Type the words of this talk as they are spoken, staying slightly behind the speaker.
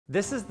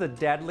This is the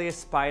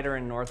deadliest spider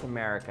in North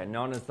America,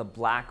 known as the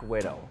black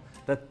widow,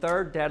 the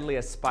third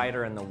deadliest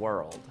spider in the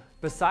world.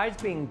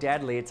 Besides being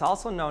deadly, it's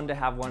also known to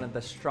have one of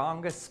the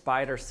strongest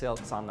spider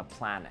silks on the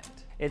planet.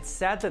 It's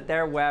said that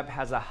their web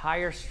has a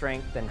higher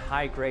strength than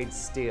high-grade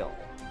steel.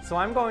 So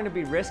I'm going to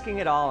be risking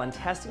it all and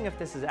testing if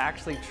this is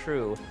actually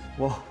true,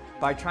 well,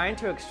 by trying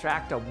to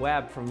extract a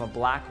web from a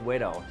black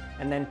widow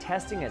and then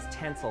testing its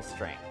tensile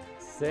strength.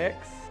 6,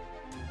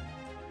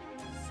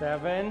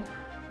 7,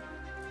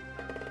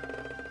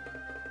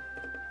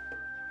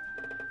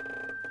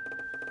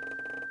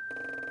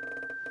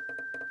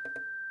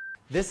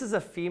 This is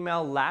a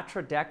female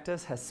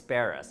Latrodectus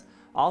hesperus,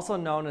 also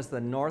known as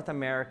the North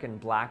American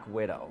black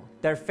widow.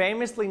 They're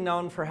famously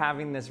known for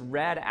having this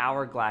red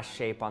hourglass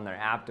shape on their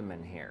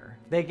abdomen here.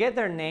 They get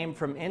their name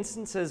from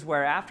instances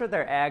where after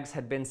their eggs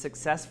had been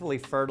successfully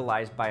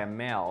fertilized by a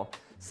male,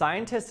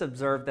 scientists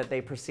observed that they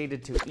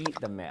proceeded to eat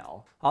the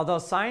male. Although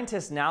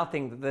scientists now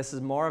think that this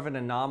is more of an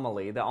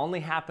anomaly that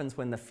only happens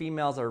when the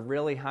females are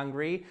really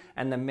hungry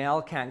and the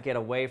male can't get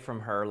away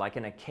from her, like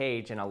in a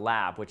cage in a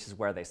lab, which is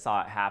where they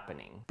saw it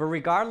happening. But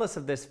regardless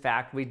of this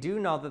fact, we do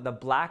know that the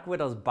black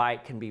widow's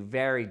bite can be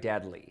very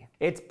deadly.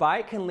 Its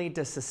bite can lead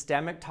to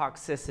systemic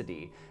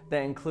toxicity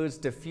that includes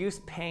diffuse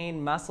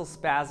pain, muscle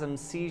spasms,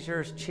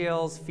 seizures,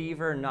 chills,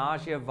 fever,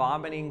 nausea,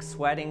 vomiting,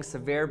 sweating,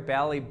 severe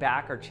belly,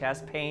 back, or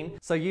chest pain.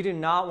 So you do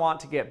not want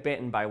to get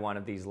bitten by one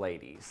of these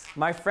ladies.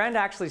 My friend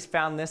actually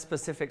found this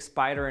specific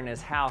spider in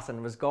his house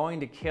and was going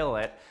to kill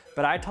it,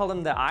 but I told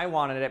him that I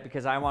wanted it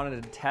because I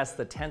wanted to test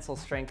the tensile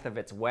strength of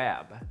its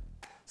web.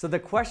 So the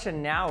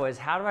question now is,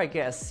 how do I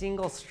get a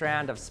single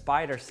strand of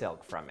spider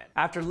silk from it?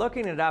 After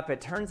looking it up,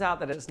 it turns out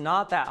that it's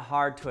not that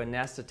hard to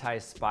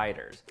anesthetize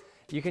spiders.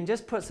 You can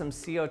just put some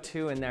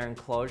CO2 in their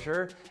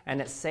enclosure and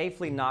it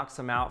safely knocks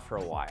them out for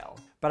a while.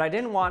 But I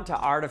didn't want to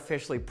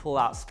artificially pull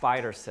out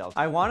spider silk.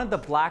 I wanted the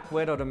black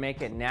widow to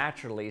make it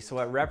naturally so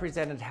it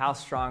represented how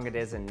strong it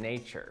is in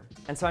nature.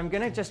 And so I'm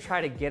gonna just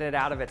try to get it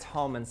out of its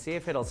home and see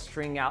if it'll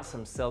string out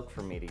some silk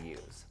for me to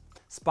use.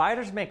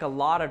 Spiders make a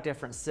lot of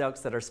different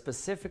silks that are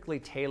specifically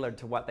tailored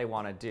to what they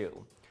want to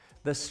do.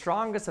 The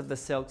strongest of the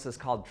silks is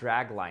called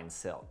dragline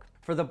silk.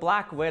 For the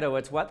black widow,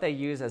 it's what they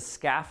use as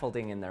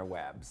scaffolding in their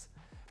webs.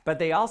 But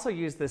they also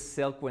use this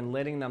silk when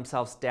letting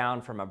themselves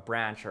down from a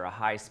branch or a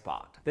high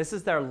spot. This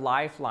is their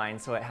lifeline,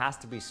 so it has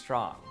to be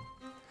strong.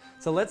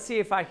 So let's see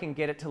if I can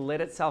get it to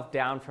let itself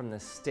down from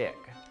this stick.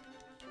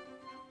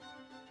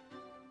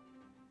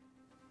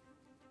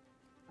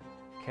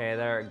 Okay,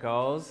 there it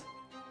goes.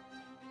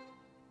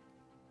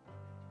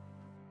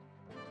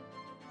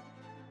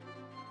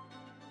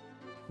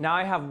 Now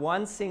I have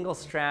one single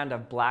strand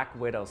of black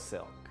widow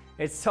silk.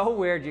 It's so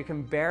weird, you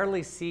can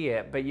barely see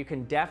it, but you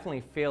can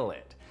definitely feel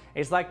it.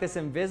 It's like this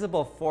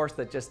invisible force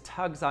that just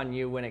tugs on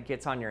you when it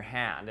gets on your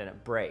hand and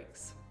it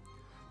breaks.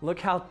 Look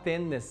how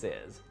thin this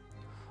is.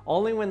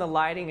 Only when the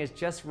lighting is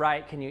just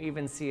right can you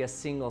even see a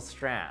single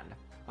strand.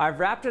 I've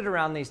wrapped it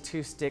around these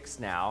two sticks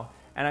now,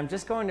 and I'm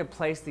just going to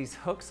place these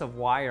hooks of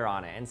wire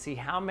on it and see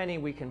how many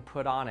we can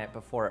put on it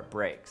before it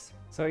breaks.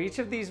 So each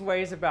of these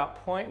weighs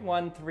about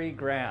 0.13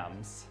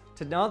 grams.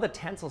 To know the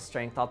tensile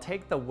strength, I'll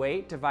take the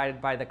weight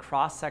divided by the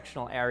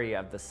cross-sectional area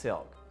of the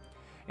silk.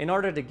 In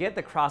order to get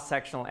the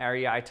cross-sectional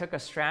area, I took a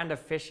strand of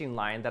fishing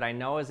line that I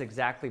know is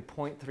exactly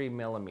 0.3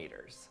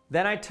 millimeters.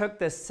 Then I took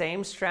this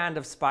same strand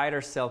of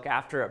spider silk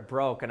after it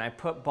broke and I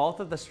put both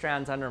of the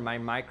strands under my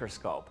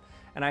microscope.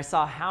 And I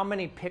saw how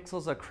many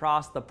pixels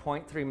across the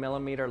 0.3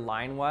 millimeter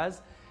line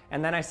was,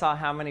 and then I saw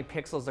how many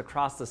pixels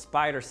across the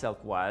spider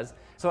silk was.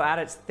 So at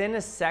its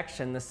thinnest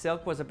section, the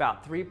silk was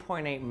about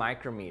 3.8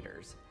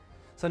 micrometers.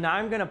 So now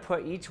I'm going to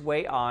put each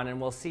weight on and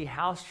we'll see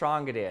how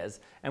strong it is,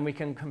 and we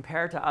can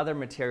compare to other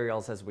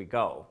materials as we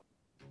go.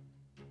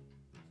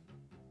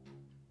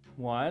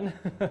 1.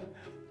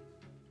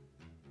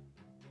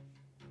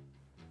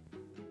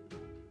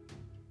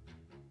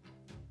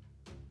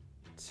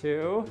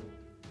 2.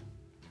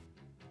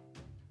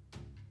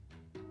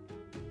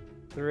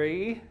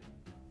 3.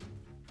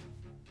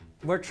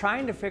 We're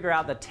trying to figure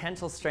out the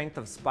tensile strength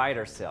of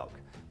spider silk.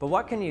 But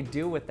what can you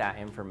do with that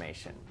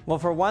information? Well,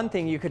 for one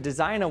thing, you could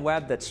design a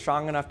web that's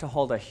strong enough to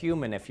hold a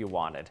human if you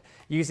wanted,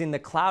 using the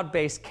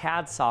cloud-based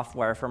CAD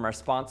software from our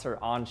sponsor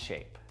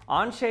Onshape.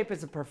 Onshape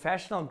is a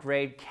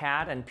professional-grade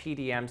CAD and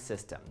PDM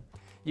system.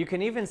 You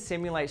can even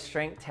simulate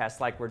strength tests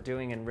like we're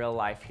doing in real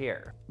life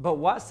here. But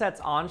what sets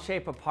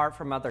Onshape apart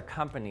from other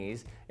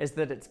companies is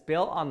that it's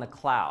built on the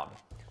cloud.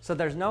 So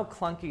there's no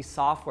clunky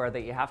software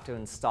that you have to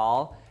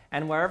install,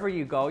 and wherever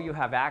you go, you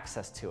have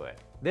access to it.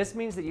 This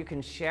means that you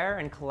can share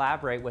and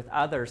collaborate with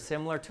others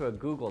similar to a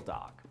Google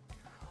Doc.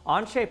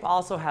 Onshape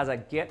also has a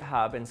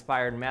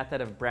GitHub-inspired method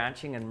of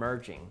branching and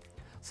merging.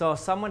 So if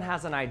someone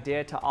has an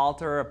idea to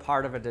alter a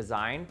part of a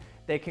design,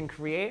 they can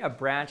create a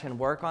branch and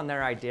work on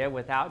their idea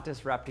without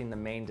disrupting the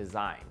main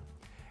design.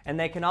 And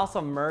they can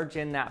also merge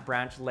in that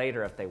branch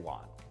later if they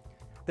want.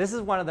 This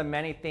is one of the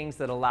many things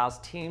that allows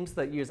teams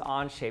that use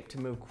Onshape to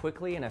move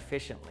quickly and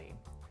efficiently.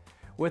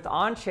 With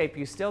Onshape,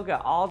 you still get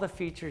all the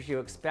features you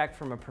expect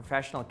from a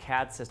professional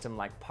CAD system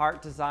like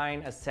part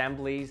design,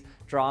 assemblies,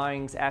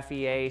 drawings,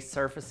 FEA,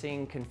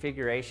 surfacing,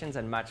 configurations,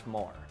 and much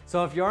more.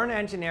 So if you're an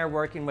engineer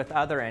working with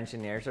other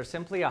engineers or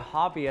simply a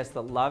hobbyist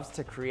that loves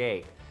to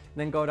create,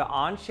 then go to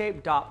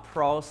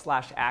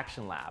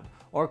onshape.pro/actionlab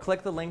or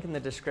click the link in the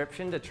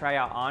description to try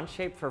out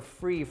Onshape for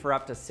free for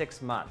up to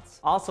 6 months.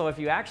 Also, if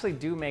you actually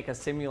do make a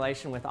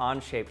simulation with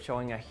Onshape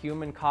showing a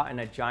human caught in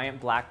a giant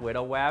black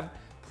widow web,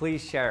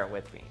 please share it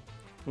with me.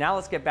 Now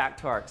let's get back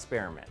to our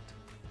experiment.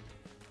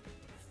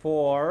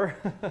 4,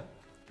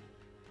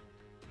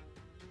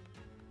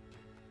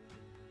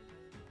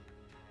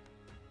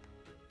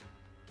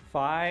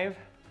 5,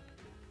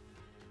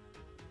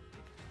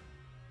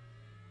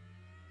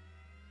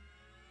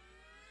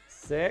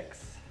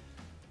 6,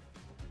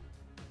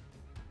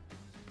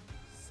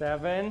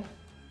 7,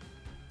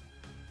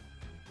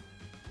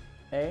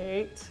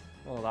 8,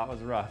 oh, that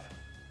was rough.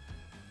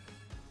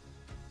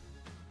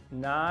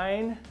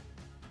 9,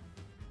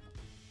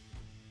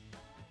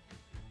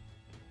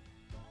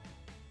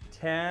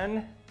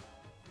 10,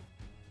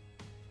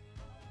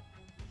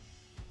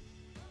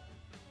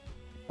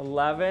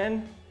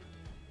 11,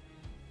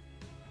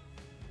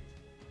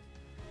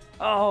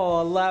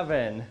 oh,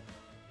 11.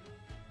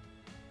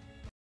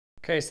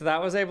 Okay, so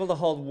that was able to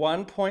hold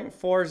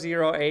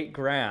 1.408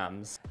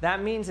 grams.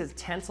 That means its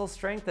tensile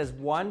strength is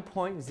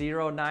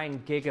 1.09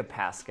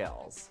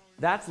 gigapascals.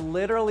 That's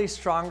literally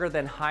stronger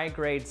than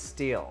high-grade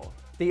steel.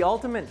 The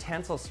ultimate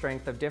tensile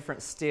strength of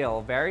different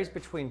steel varies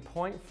between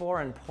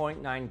 0.4 and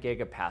 0.9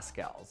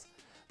 gigapascals,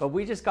 but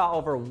we just got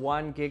over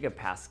 1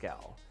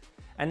 gigapascal.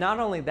 And not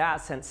only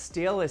that, since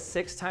steel is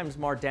 6 times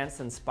more dense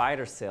than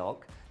spider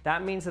silk,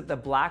 that means that the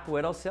Black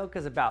Widow silk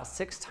is about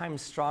 6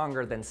 times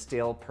stronger than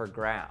steel per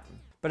gram.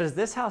 But is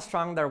this how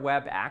strong their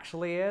web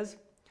actually is?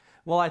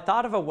 Well, I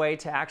thought of a way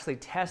to actually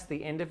test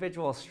the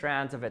individual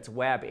strands of its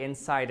web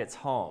inside its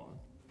home.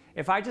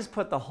 If I just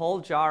put the whole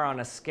jar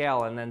on a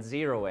scale and then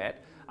zero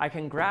it, I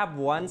can grab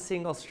one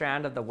single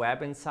strand of the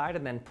web inside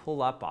and then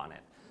pull up on it.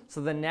 So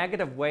the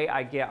negative weight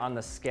I get on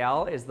the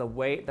scale is the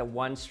weight that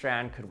one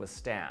strand could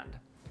withstand.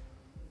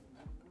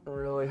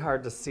 Really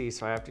hard to see,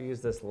 so I have to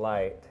use this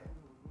light.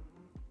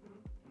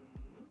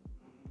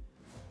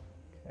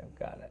 Okay, I've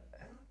got it.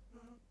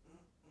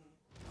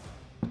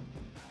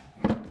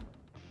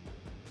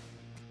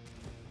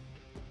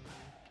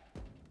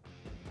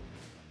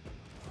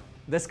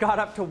 This got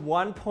up to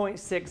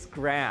 1.6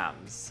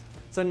 grams.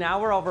 So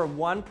now we're over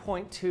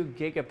 1.2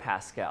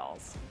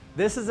 gigapascals.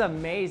 This is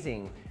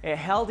amazing. It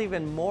held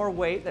even more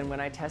weight than when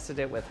I tested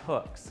it with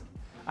hooks.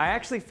 I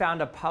actually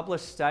found a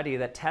published study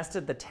that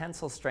tested the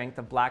tensile strength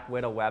of Black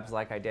Widow webs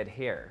like I did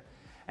here.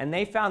 And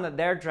they found that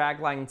their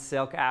dragline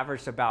silk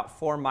averaged about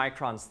 4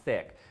 microns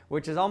thick,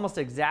 which is almost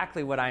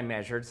exactly what I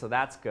measured, so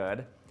that's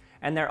good.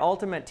 And their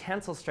ultimate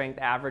tensile strength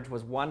average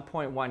was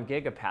 1.1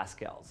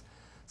 gigapascals.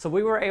 So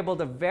we were able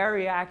to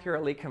very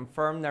accurately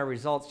confirm their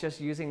results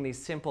just using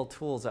these simple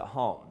tools at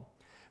home.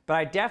 But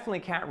I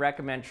definitely can't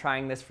recommend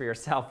trying this for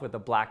yourself with a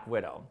Black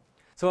Widow.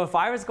 So if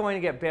I was going to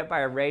get bit by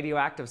a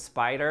radioactive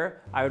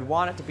spider, I would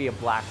want it to be a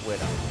Black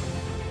Widow.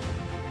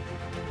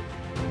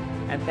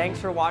 And thanks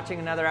for watching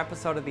another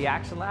episode of the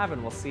Action Lab,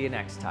 and we'll see you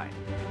next time.